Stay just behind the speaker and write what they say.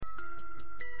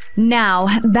Now,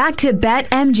 back to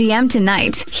BetMGM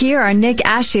tonight. Here are Nick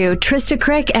Ashew, Trista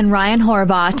Crick, and Ryan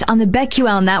Horvat on the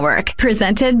BetQL Network,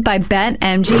 presented by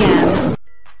BetMGM.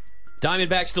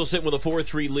 Diamondbacks still sitting with a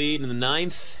 4-3 lead in the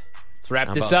ninth. Let's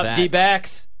wrap this up,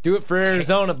 D-backs. Do it for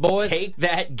Arizona, boys. Take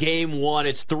that game one.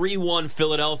 It's 3-1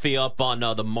 Philadelphia up on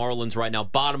the Marlins right now.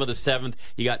 Bottom of the seventh.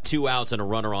 You got 2 outs and a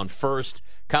runner on first.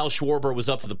 Kyle Schwarber was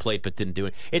up to the plate but didn't do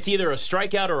it. It's either a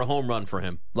strikeout or a home run for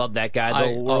him. Love that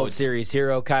guy, the World Series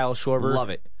hero, Kyle Schwarber. Love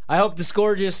it. I hope the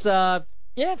score just, 3-1.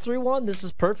 This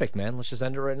is perfect, man. Let's just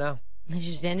end it right now. Let's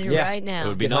just end it right now. It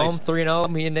would be Get nice. home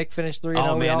 3-0. Me and Nick finished 3-0.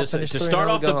 Oh, man. To start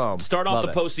off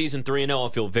the postseason 3-0,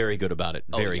 I feel very good about it.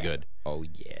 Very good. Oh,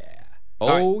 yeah.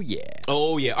 Yeah.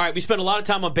 All right, we spent a lot of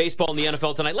time on baseball in the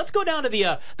NFL tonight. Let's go down to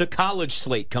the college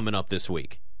slate coming up this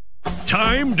week.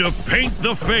 Time to paint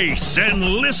the face and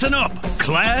listen up.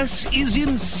 Class is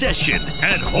in session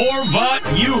at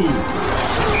Horvat U.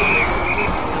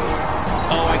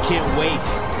 Oh, I can't wait.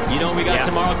 You know what we got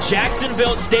tomorrow?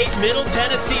 Jacksonville State, Middle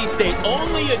Tennessee State.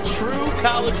 Only a true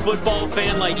college football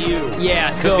fan like you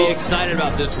could be excited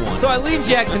about this one. So I lean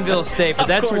Jacksonville State, but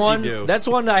that's one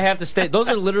that I have to stay. Those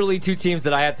are literally 2 teams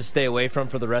that I have to stay away from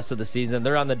for the rest of the season.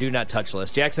 They're on the do not touch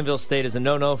list. Jacksonville State is a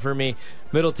no-no for me.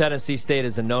 Middle Tennessee State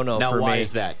is a no-no for me. Now, why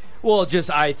is that? Well,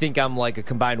 I think I'm like a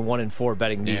combined 1-4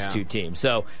 betting these 2 teams.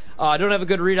 So I don't have a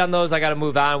good read on those. I got to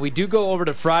move on. We do go over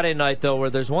to Friday night, though,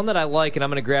 where there's one that I like, and I'm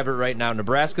going to grab it right now.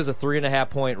 Nebraska's a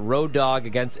 3.5-point road dog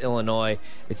against Illinois.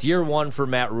 It's year 1 for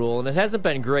Matt Rule, and it hasn't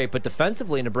been great, but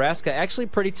defensively, Nebraska actually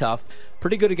pretty tough,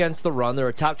 pretty good against the run. They're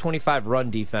a top 25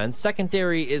 run defense.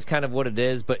 Secondary is kind of what it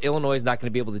is, but Illinois is not going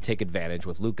to be able to take advantage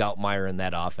with Luke Altmaier in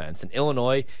that offense. And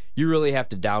Illinois, you really have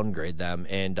to downgrade them,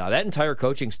 and that entire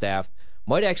coaching staff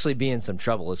might actually be in some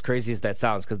trouble, as crazy as that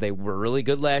sounds, because they were really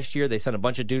good last year. They sent a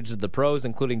bunch of dudes to the pros,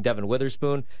 including Devin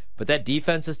Witherspoon. But that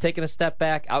defense has taken a step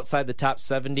back outside the top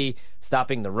 70,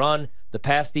 stopping the run. The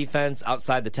pass defense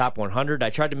outside the top 100.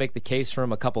 I tried to make the case for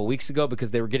them a couple weeks ago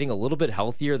because they were getting a little bit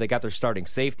healthier. They got their starting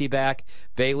safety back,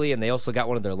 Bailey, and they also got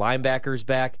one of their linebackers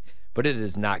back. But it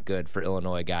is not good for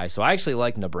Illinois, guys. So I actually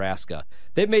like Nebraska.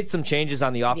 They've made some changes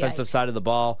on the offensive side of the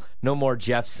ball. No more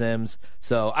Jeff Sims.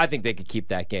 So I think they could keep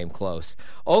that game close.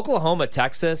 Oklahoma,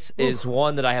 Texas is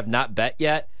one that I have not bet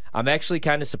yet. I'm actually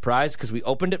kind of surprised because we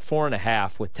opened at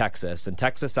 4.5 with Texas, and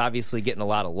Texas obviously getting a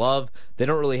lot of love. They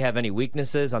don't really have any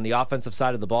weaknesses on the offensive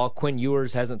side of the ball. Quinn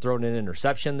Ewers hasn't thrown an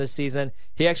interception this season.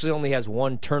 He actually only has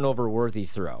 1 turnover-worthy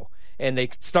throw. And they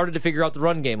started to figure out the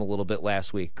run game a little bit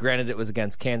last week. Granted, it was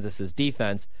against Kansas's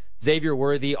defense. Xavier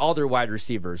Worthy, all their wide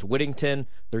receivers. Whittington,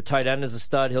 their tight end, is a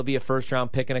stud. He'll be a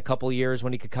first-round pick in a couple years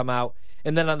when he could come out.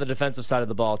 And then on the defensive side of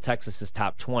the ball, Texas is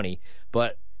top 20.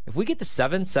 But if we get to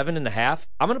 7.5,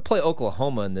 I'm going to play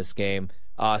Oklahoma in this game.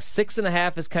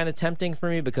 6.5 is kind of tempting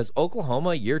for me because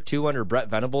Oklahoma, year 2 under Brett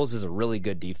Venables, is a really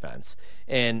good defense.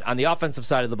 And on the offensive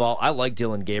side of the ball, I like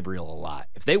Dylan Gabriel a lot.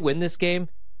 If they win this game,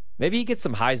 maybe he gets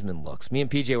some Heisman looks. Me and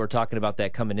PJ were talking about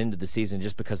that coming into the season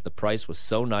just because the price was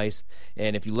so nice.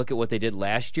 And if you look at what they did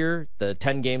last year, the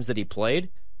 10 games that he played,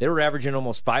 they were averaging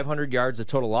almost 500 yards of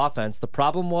total offense. The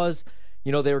problem was,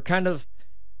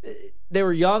 they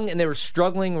were young and they were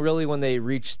struggling really when they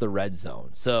reached the red zone.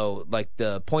 So,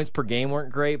 the points per game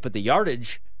weren't great, but the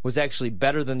yardage was actually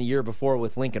better than the year before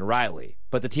with Lincoln Riley.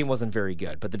 But the team wasn't very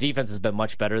good. But the defense has been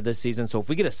much better this season. So if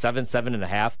we get a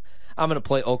 7.5, I'm going to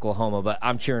play Oklahoma, but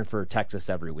I'm cheering for Texas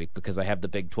every week because I have the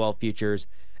Big 12 futures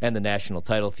and the national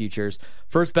title futures.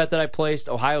 First bet that I placed,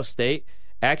 Ohio State.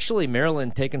 Actually,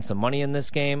 Maryland taking some money in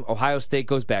this game. Ohio State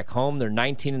goes back home. They're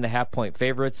 19.5-point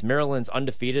favorites. Maryland's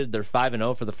undefeated. They're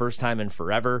 5-0 for the first time in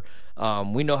forever.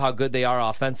 We know how good they are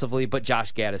offensively, but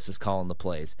Josh Gaddis is calling the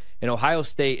plays. And Ohio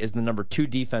State is the number 2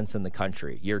 defense in the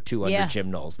country, year 2 under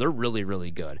Jim Knowles. They're really, really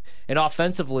good. And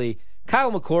offensively,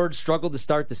 Kyle McCord struggled to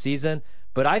start the season,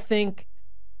 but I think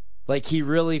he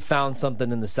really found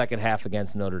something in the second half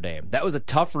against Notre Dame. That was a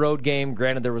tough road game.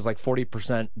 Granted, there was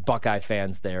 40% Buckeye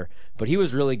fans there, but he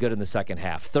was really good in the second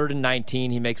half. 3rd and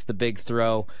 19, he makes the big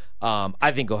throw.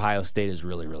 I think Ohio State is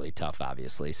really, really tough,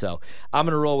 obviously. So I'm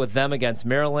going to roll with them against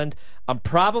Maryland. I'm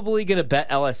probably going to bet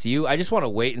LSU. I just want to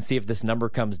wait and see if this number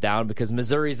comes down because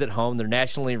Missouri's at home. They're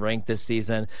nationally ranked this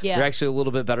season. Yeah. They're actually a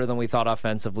little bit better than we thought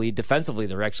offensively. Defensively,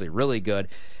 they're actually really good.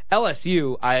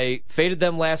 LSU, I faded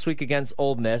them last week against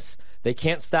Ole Miss. They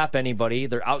can't stop anybody.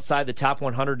 They're outside the top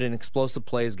 100 in explosive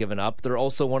plays given up. They're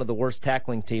also one of the worst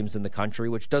tackling teams in the country,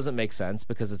 which doesn't make sense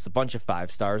because it's a bunch of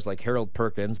 5-stars like Harold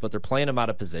Perkins, but they're playing him out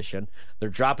of position. They're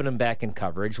dropping him back in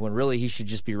coverage when really he should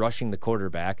just be rushing the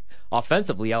quarterback.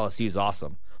 Offensively, LSU's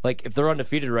awesome. If they're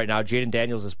undefeated right now, Jaden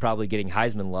Daniels is probably getting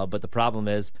Heisman love, but the problem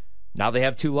is Now they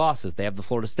have 2 losses. They have the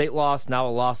Florida State loss, now a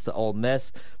loss to Ole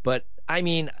Miss. But, I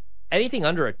mean, anything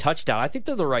under a touchdown, I think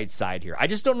they're the right side here. I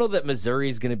just don't know that Missouri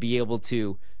is going to be able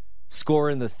to score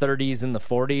in the 30s and the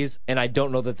 40s, and I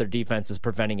don't know that their defense is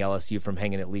preventing LSU from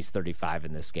hanging at least 35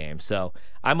 in this game. So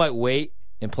I might wait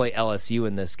and play LSU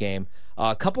in this game.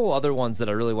 A couple other ones that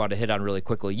I really want to hit on really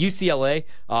quickly. UCLA,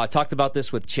 talked about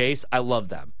this with Chase. I love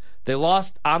them. They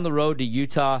lost on the road to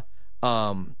Utah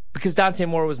because Dante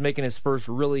Moore was making his first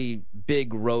really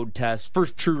big road test,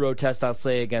 first true road test, I'll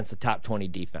say, against a top 20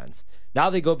 defense. Now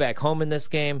they go back home in this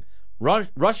game.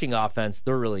 Rushing offense,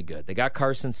 they're really good. They got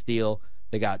Carson Steele.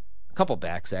 They got a couple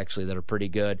backs, actually, that are pretty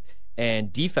good.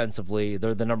 And defensively,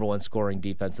 they're the number 1 scoring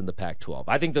defense in the Pac-12.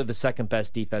 I think they're the second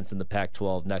best defense in the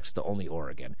Pac-12 next to only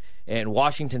Oregon. And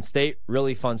Washington State,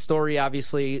 really fun story,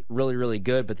 obviously, really, really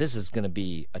good. But this is going to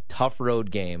be a tough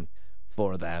road game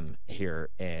for them here.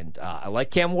 And I like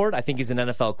Cam Ward. I think he's an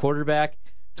NFL quarterback.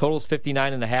 Total's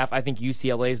 59.5. I think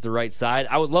UCLA is the right side.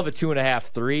 I would love a 2.5,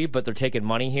 3, but they're taking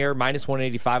money here. Minus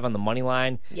 185 on the money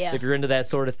line if you're into that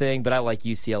sort of thing. But I like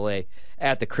UCLA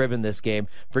at the crib in this game.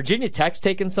 Virginia Tech's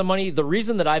taking some money. The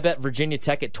reason that I bet Virginia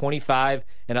Tech at 25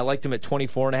 and I liked them at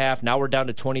 24.5, now we're down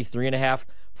to 23.5.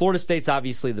 Florida State's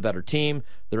obviously the better team.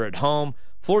 They're at home.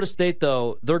 Florida State,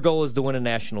 though, their goal is to win a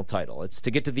national title. It's to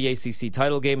get to the ACC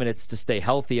title game, and it's to stay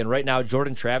healthy. And right now,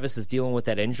 Jordan Travis is dealing with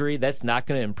that injury. That's not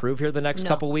going to improve here the next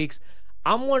couple weeks.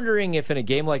 I'm wondering if in a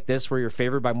game like this where you're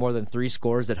favored by more than 3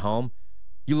 scores at home,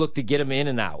 you look to get them in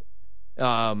and out.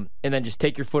 And then just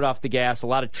take your foot off the gas. A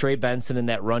lot of Trey Benson in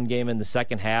that run game in the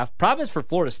second half. Problem is for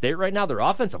Florida State right now, their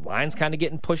offensive line's kind of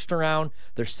getting pushed around.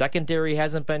 Their secondary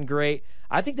hasn't been great.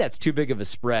 I think that's too big of a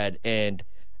spread, and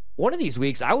one of these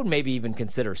weeks, I would maybe even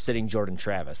consider sitting Jordan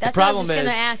Travis. That's what I was just going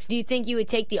to ask. Do you think you would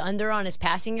take the under on his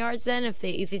passing yards then if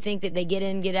you think that they get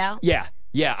in, get out?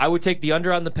 Yeah, I would take the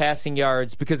under on the passing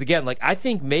yards because, again, I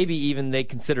think maybe even they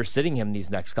consider sitting him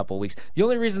these next couple of weeks. The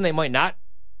only reason they might not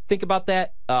think about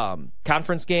that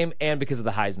conference game and because of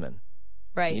the Heisman.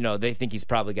 Right. You know, they think he's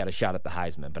probably got a shot at the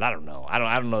Heisman, but I don't know. I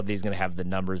don't know if he's going to have the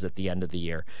numbers at the end of the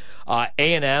year.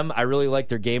 A&M, I really like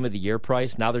their game of the year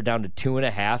price. Now they're down to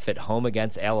 2.5 at home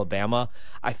against Alabama.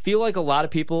 I feel like a lot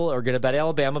of people are going to bet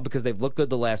Alabama because they've looked good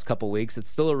the last couple weeks. It's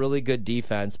still a really good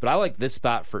defense, but I like this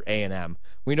spot for A&M.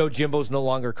 We know Jimbo's no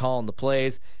longer calling the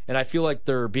plays, and I feel like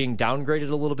they're being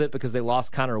downgraded a little bit because they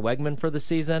lost Connor Wegman for the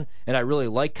season, and I really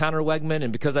like Connor Wegman,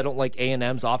 and because I don't like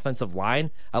A&M's offensive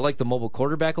line, I like the mobile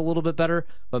quarterback a little bit better.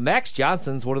 But Max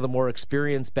Johnson's one of the more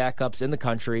experienced backups in the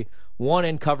country, won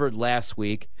and covered last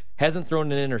week, hasn't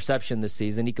thrown an interception this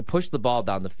season. He could push the ball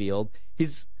down the field.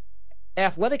 He's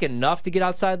athletic enough to get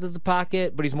outside of the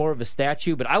pocket, but he's more of a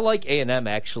statue. But I like A&M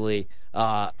actually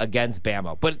against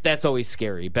Bama. But that's always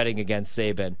scary, betting against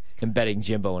Saban and betting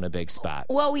Jimbo in a big spot.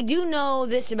 Well, we do know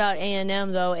this about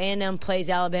A&M, though. A&M plays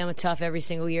Alabama tough every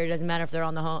single year. It doesn't matter if they're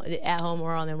on at home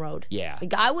or on the road. Yeah.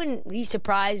 I wouldn't be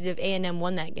surprised if A&M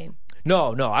won that game.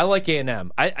 No, I like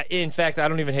A&M. In fact, I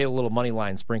don't even hate a little money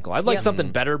line sprinkle. I'd like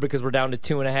something better because we're down to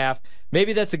 2.5.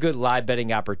 Maybe that's a good live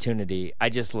betting opportunity. I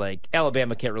just like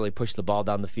Alabama can't really push the ball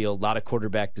down the field. A lot of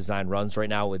quarterback design runs right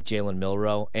now with Jalen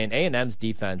Milroe. And A&M's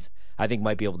defense, I think,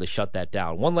 might be able to shut that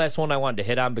down. One last one I wanted to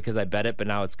hit on because I bet it, but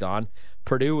now it's gone.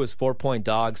 Purdue was 4-point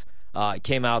dogs. It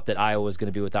came out that Iowa was going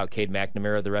to be without Cade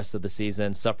McNamara the rest of the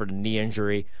season, suffered a knee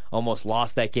injury, almost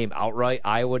lost that game outright.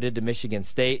 Iowa did to Michigan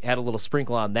State, had a little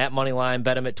sprinkle on that money line,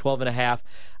 bet them at 12.5.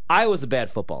 Iowa's a bad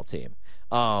football team.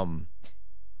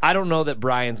 I don't know that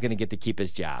Brian's going to get to keep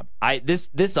his job.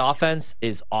 This offense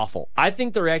is awful. I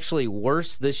think they're actually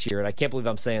worse this year, and I can't believe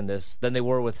I'm saying this, than they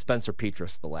were with Spencer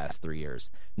Petras the last 3 years.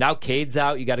 Now Cade's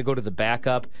out. You got to go to the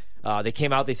backup. They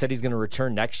came out, they said he's going to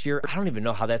return next year. I don't even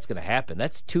know how that's going to happen.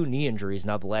 That's 2 knee injuries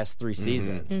now the last 3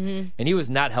 seasons. Mm-hmm. And he was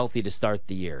not healthy to start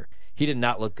the year. He did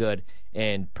not look good.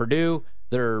 And Purdue,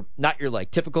 they're not your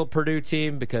typical Purdue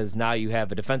team because now you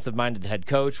have a defensive-minded head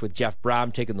coach with Jeff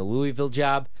Brom taking the Louisville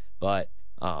job. But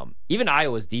even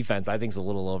Iowa's defense, I think, is a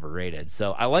little overrated.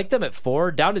 So I like them at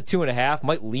 4, down to 2.5.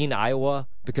 Might lean Iowa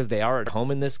because they are at home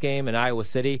in this game in Iowa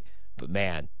City. But,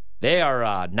 man, they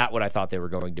are not what I thought they were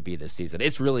going to be this season.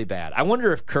 It's really bad. I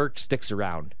wonder if Kirk sticks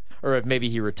around or if maybe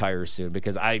he retires soon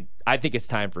because I think it's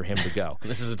time for him to go.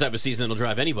 This is the type of season that'll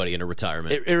drive anybody into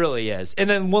retirement. It really is. And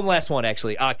then one last one,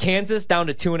 actually. Kansas down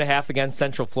to 2.5 against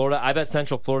Central Florida. I bet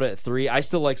Central Florida at 3. I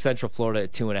still like Central Florida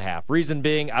at 2.5. Reason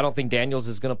being, I don't think Daniels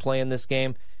is going to play in this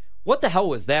game. What the hell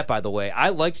was that, by the way? I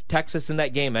liked Texas in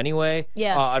that game anyway.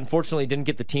 Yeah. Unfortunately, didn't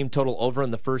get the team total over in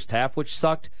the first half, which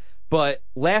sucked. But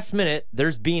last minute,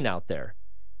 there's Bean out there.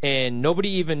 And nobody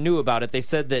even knew about it. They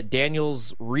said that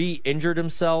Daniels re-injured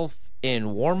himself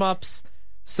in warm-ups.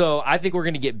 So I think we're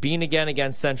going to get Bean again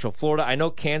against Central Florida. I know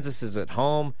Kansas is at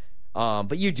home,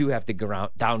 but you do have to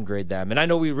downgrade them. And I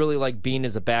know we really like Bean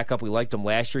as a backup. We liked him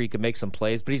last year. He could make some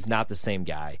plays, but he's not the same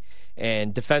guy.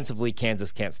 And defensively,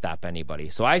 Kansas can't stop anybody.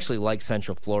 So I actually like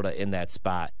Central Florida in that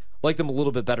spot. Like them a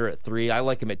little bit better at 3. I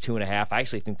like them at 2.5. I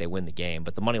actually think they win the game,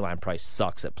 but the money line price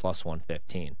sucks at plus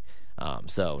 115.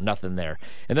 So nothing there.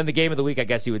 And then the game of the week, I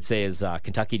guess you would say, is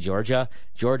Kentucky-Georgia.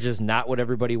 Georgia's not what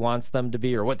everybody wants them to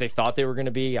be or what they thought they were going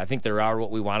to be. I think they are what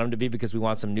we want them to be because we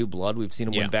want some new blood. We've seen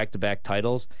them win back-to-back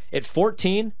titles. At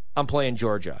 14, I'm playing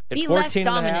Georgia. At be 14 less and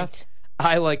a half, dominant.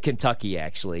 I like Kentucky,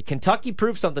 actually. Kentucky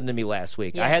proved something to me last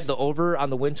week. Yes. I had the over on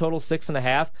the win total,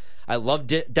 6.5. I love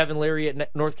Devin Leary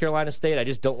at North Carolina State. I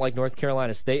just don't like North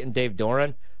Carolina State and Dave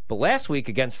Doran. But last week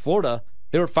against Florida,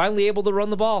 they were finally able to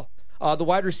run the ball. The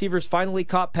wide receivers finally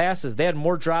caught passes. They had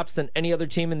more drops than any other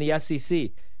team in the SEC.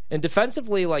 And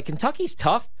defensively, like, Kentucky's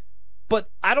tough,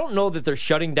 but I don't know that they're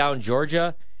shutting down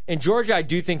Georgia. And Georgia, I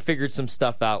do think, figured some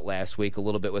stuff out last week a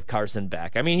little bit with Carson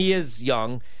Beck. I mean, he is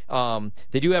young.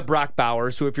 They do have Brock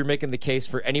Bowers, who if you're making the case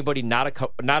for anybody not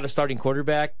a starting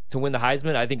quarterback to win the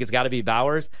Heisman, I think it's got to be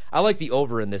Bowers. I like the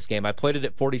over in this game. I played it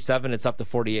at 47. It's up to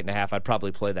 48.5. I'd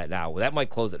probably play that now. That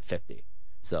might close at 50.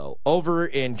 So over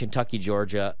in Kentucky,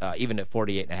 Georgia, even at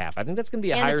 48.5. I think that's going to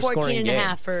be a higher scoring game.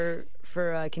 And 14.5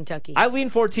 for Kentucky. I lean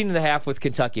 14.5 with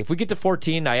Kentucky. If we get to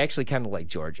 14, I actually kind of like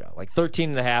Georgia. Like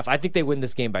 13.5. I think they win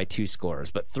this game by 2 scores.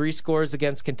 But 3 scores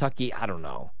against Kentucky, I don't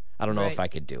know. I don't know if I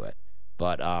could do it.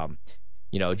 But,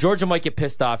 Georgia might get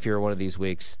pissed off here one of these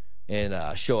weeks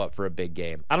and show up for a big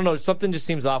game. I don't know. Something just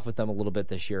seems off with them a little bit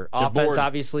this year. Offense,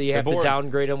 obviously, you have to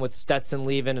downgrade them with Stetson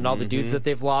leaving and all the dudes that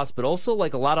they've lost, but also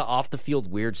like a lot of off-the-field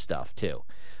weird stuff, too.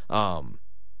 I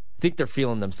think they're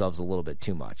feeling themselves a little bit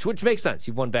too much, which makes sense.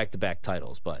 You've won back-to-back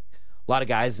titles, but a lot of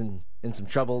guys in some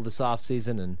trouble this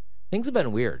offseason, and things have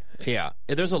been weird. Yeah,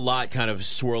 there's a lot kind of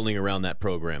swirling around that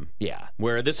program. Yeah.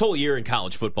 Where this whole year in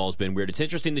college football has been weird. It's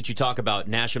interesting that you talk about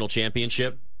national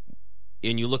championship,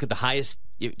 and you look at the highest.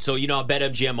 So you know how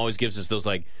BetMGM always gives us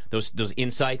those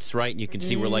insights, right? And you can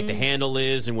see where like the handle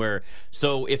is and where.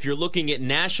 So if you're looking at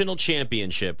national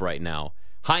championship right now,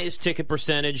 highest ticket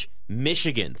percentage,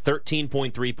 Michigan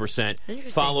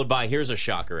 13.3%, followed by, here's a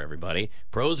shocker, everybody,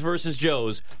 Pros versus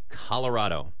Joes,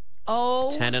 Colorado.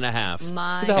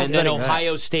 10.5. And then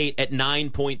Ohio State at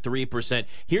 9.3%.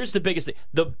 Here's the biggest thing.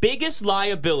 The biggest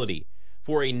liability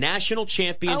for a national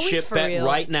championship bet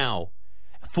right now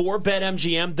for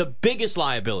BetMGM, the biggest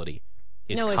liability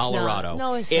is Colorado.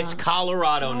 No, it's not.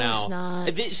 Colorado now.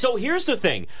 It's not. So here's the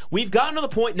thing. We've gotten to the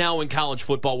point now in college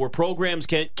football where programs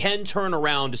can turn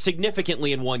around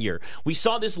significantly in 1 year. We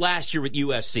saw this last year with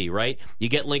USC, right? You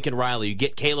get Lincoln Riley, you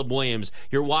get Caleb Williams.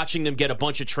 You're watching them get a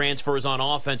bunch of transfers on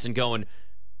offense and going,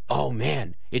 oh,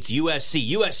 man, it's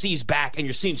USC. USC's back. And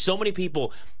you're seeing so many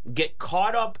people get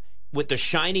caught up with the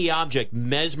shiny object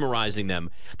mesmerizing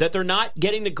them, that they're not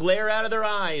getting the glare out of their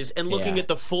eyes and looking at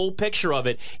the full picture of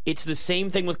it. It's the same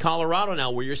thing with Colorado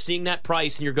now, where you're seeing that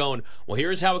price and you're going, well,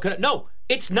 here's how it could. No,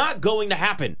 it's not going to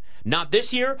happen. Not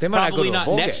this year, probably not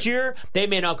next year. They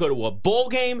may not go to a bowl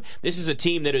game. This is a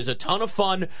team that is a ton of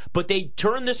fun, but they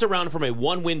turn this around from a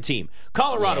one-win team.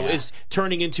 Colorado is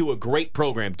turning into a great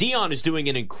program. Dion is doing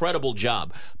an incredible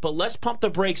job, but let's pump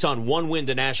the brakes on one win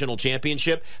to national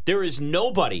championship. There is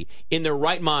nobody in their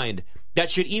right mind that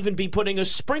should even be putting a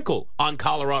sprinkle on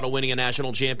Colorado winning a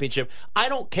national championship. I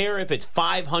don't care if it's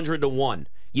 500-1.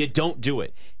 You don't do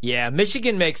it. Yeah,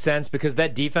 Michigan makes sense because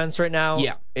that defense right now,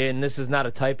 and this is not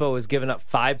a typo, is giving up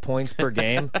 5 points per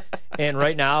game. And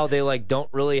right now they don't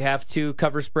really have to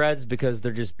cover spreads because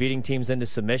they're just beating teams into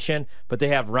submission. But they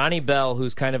have Ronnie Bell,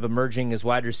 who's kind of emerging as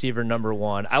wide receiver number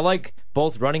 1. I like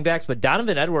both running backs, but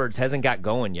Donovan Edwards hasn't got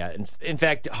going yet. In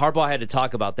fact, Harbaugh had to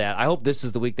talk about that. I hope this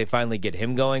is the week they finally get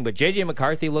him going. But J.J.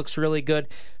 McCarthy looks really good.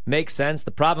 Makes sense.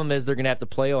 The problem is they're going to have to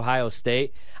play Ohio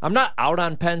State. I'm not out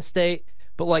on Penn State.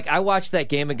 But, I watched that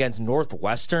game against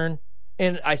Northwestern,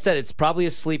 and I said it's probably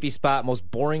a sleepy spot, most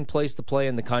boring place to play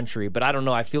in the country. But I don't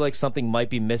know. I feel like something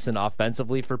might be missing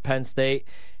offensively for Penn State.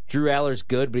 Drew Aller's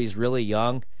good, but he's really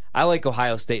young. I like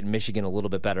Ohio State and Michigan a little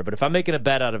bit better. But if I'm making a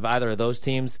bet out of either of those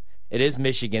teams, it is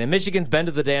Michigan. And Michigan's been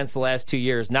to the dance the last 2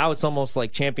 years. Now it's almost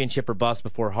like championship or bust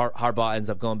before Harbaugh ends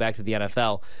up going back to the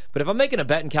NFL. But if I'm making a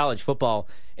bet in college football,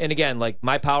 and again,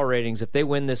 my power ratings, if they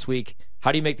win this week,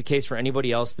 how do you make the case for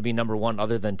anybody else to be number 1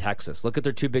 other than Texas? Look at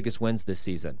their 2 biggest wins this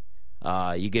season.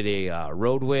 You get a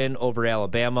road win over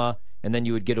Alabama, and then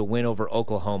you would get a win over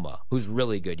Oklahoma, who's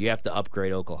really good. You have to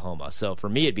upgrade Oklahoma. So for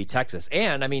me, it'd be Texas.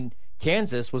 And,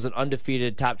 Kansas was an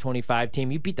undefeated top 25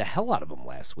 team. You beat the hell out of them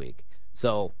last week.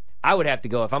 So I would have to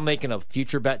go, if I'm making a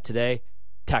future bet today,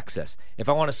 Texas. If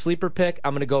I want a sleeper pick,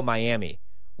 I'm going to go Miami.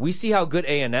 We see how good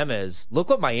A&M is. Look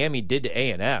what Miami did to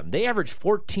A&M. They averaged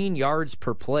 14 yards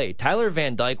per play. Tyler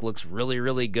Van Dyke looks really,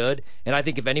 really good, and I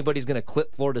think if anybody's going to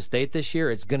clip Florida State this year,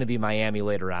 it's going to be Miami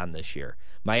later on this year.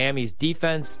 Miami's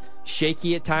defense,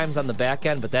 shaky at times on the back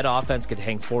end, but that offense could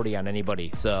hang 40 on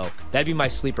anybody. So that'd be my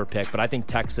sleeper pick, but I think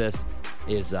Texas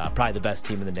is probably the best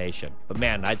team in the nation. But,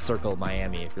 man, I'd circle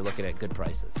Miami if you're looking at good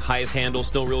prices. Highest handle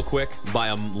still real quick by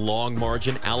a long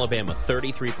margin. Alabama,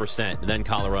 33%, then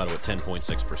Colorado at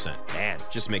 10.6%. Man.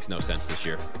 Just makes no sense this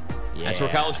year. Yeah. That's where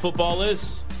college football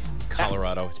is.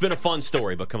 Colorado. It's been a fun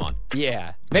story, but come on.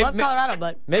 Yeah. Love Colorado,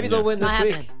 but maybe they'll win this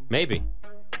week. Maybe.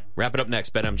 Wrap it up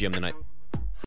next. BetMGM tonight.